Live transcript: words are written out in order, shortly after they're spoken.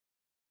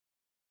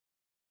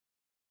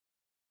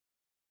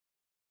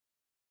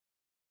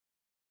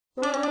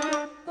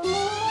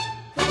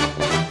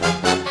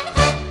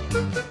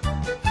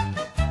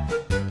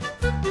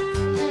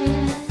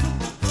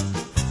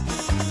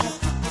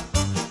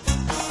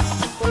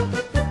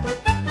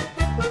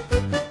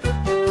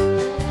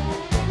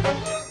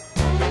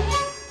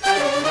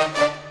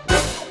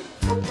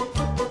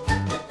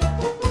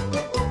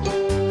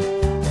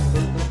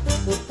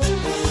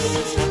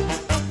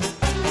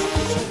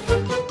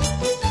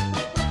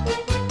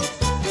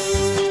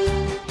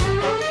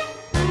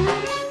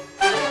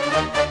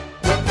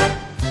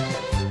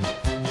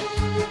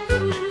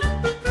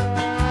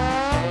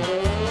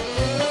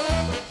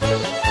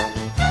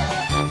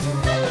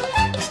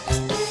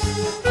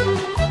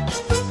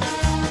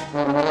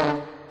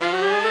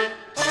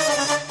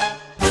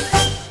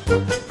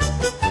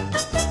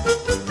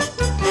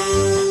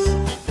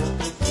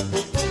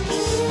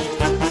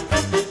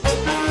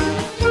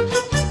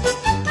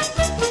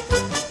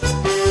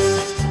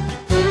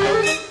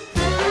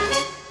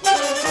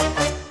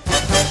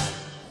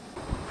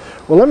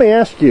Well, let me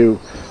ask you,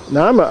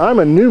 now I'm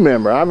a new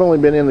member. I've only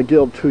been in the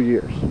guild 2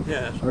 years.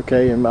 Yes.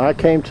 Okay, and I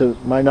came to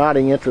my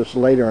knotting interest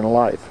later in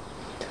life.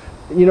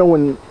 You know,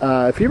 when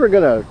if you were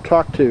going to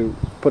talk to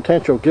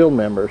potential guild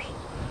members,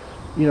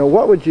 you know,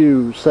 what would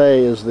you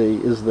say is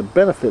the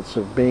benefits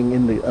of being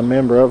a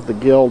member of the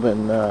guild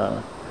and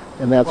that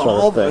sort of thing?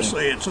 Well,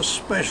 obviously it's a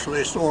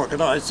specialist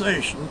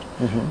organization.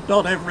 Mm-hmm.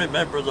 Not every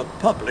member of the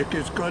public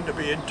is going to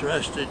be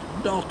interested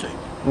in knotting.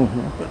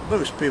 Mm-hmm. But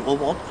most people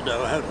want to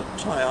know how to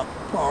tie up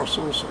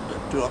parcels and to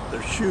do up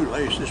their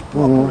shoelaces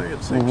properly, mm-hmm,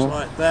 and things, mm-hmm,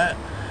 like that.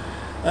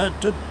 And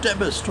to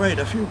demonstrate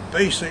a few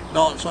basic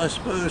knots, I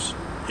suppose,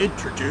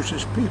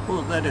 introduces people,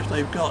 and then if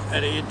they've got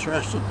any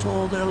interest at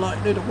all, they're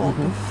likely to want,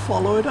 mm-hmm, to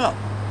follow it up.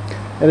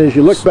 And as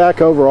you look back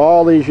over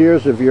all these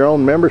years of your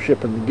own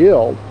membership in the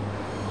guild,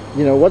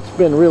 you know, what's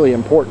been really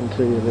important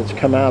to you that's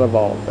come out of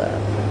all of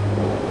that?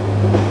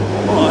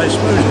 Well, I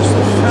suppose it's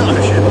the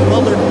fellowship of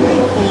other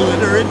people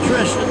that are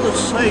interested in the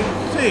same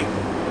thing.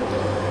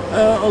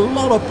 A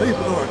lot of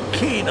people who are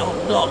keen on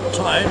knot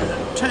tying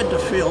tend to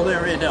feel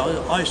they're in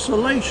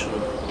isolation.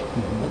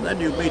 Mm-hmm. And then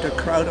you meet a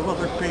crowd of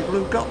other people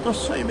who've got the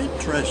same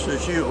interests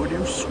as you, and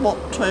you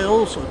swap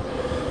tales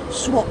and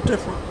swap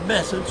different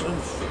methods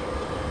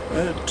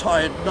of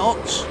tying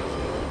knots.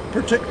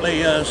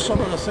 Particularly some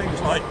of the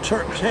things like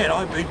Turk's Head.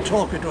 I've been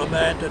talking to a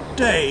man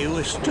today who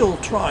is still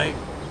trying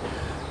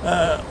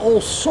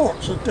all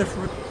sorts of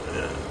different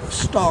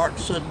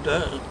starts and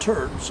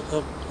turns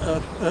of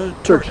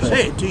Turk's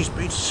Head. He's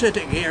been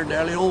sitting here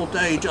nearly all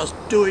day just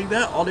doing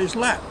that on his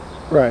lap.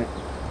 Right.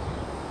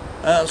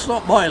 It's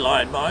not my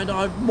line, mind.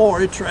 I'm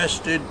more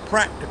interested in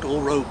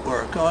practical rope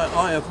work.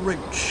 I have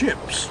rigged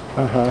ships,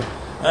 uh-huh,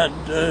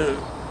 and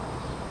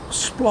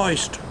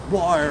spliced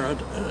wire and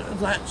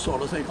that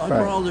sort of thing. I'd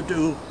right.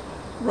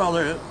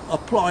 rather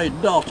apply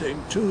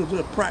knotting to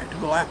the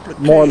practical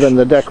application. More than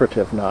the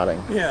decorative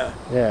knotting. Yeah.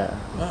 Yeah.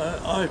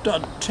 I've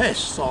done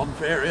tests on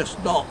various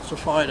knots to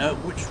find out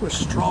which was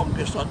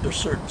strongest under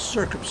certain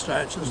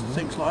circumstances, mm-hmm, and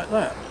things like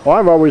that. Well,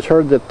 I've always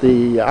heard that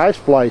the eye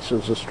splice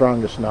is the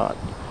strongest knot.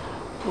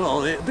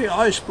 Well, the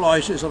eye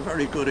splice is a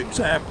very good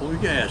example,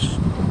 yes.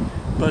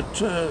 But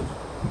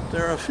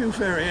there are a few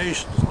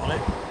variations on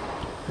it.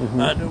 Mm-hmm.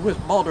 And with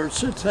modern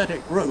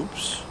synthetic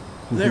ropes,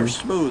 mm-hmm, they're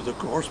smooth, of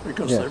course,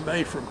 because, yes, they're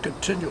made from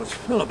continuous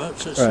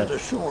filaments instead, right,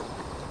 of short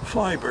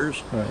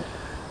fibers. Right.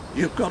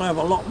 You've got to have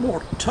a lot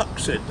more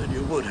tucks in than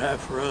you would have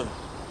for a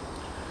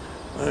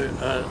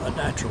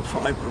natural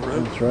fiber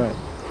rope. That's right.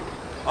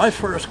 I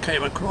first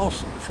came across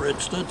them, for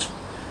instance,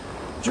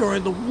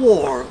 during the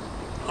war.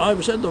 I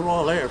was in the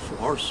Royal Air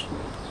Force,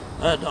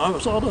 and I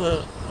was on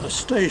a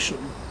station,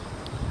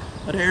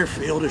 an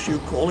airfield as you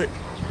call it,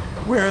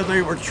 where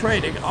they were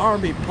training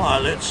Army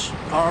pilots,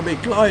 Army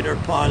glider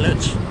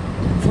pilots,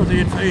 for the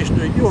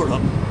invasion of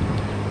Europe.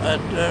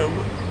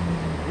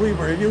 And we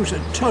were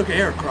using tug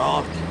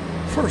aircraft,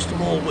 first of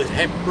all with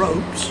hemp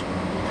ropes,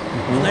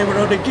 mm-hmm, and they were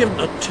only given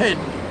a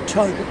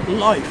 10-tug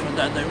life, and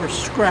then they were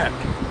scrapped.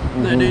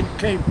 Mm-hmm. Then in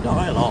came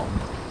nylon.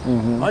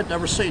 Mm-hmm. I'd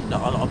never seen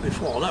nylon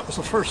before. That was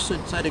the first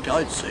synthetic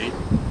I'd seen.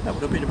 That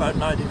would have been about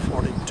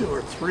 1942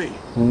 or 3.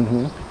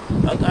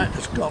 Mm-hmm. And that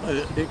has got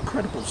an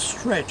incredible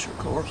stretch, of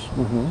course.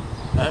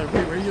 Mm-hmm. And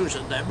we were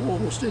using them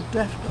almost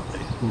indefinitely.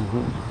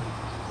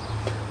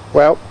 Mm-hmm.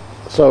 Well,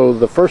 so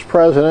the first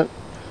president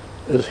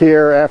is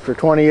here after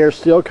 20 years,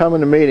 still coming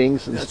to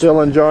meetings and, that's still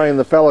right, enjoying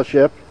the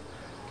fellowship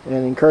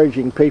and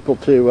encouraging people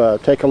to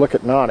take a look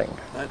at knotting.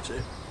 That's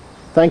it.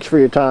 Thanks for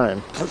your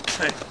time.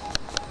 Okay.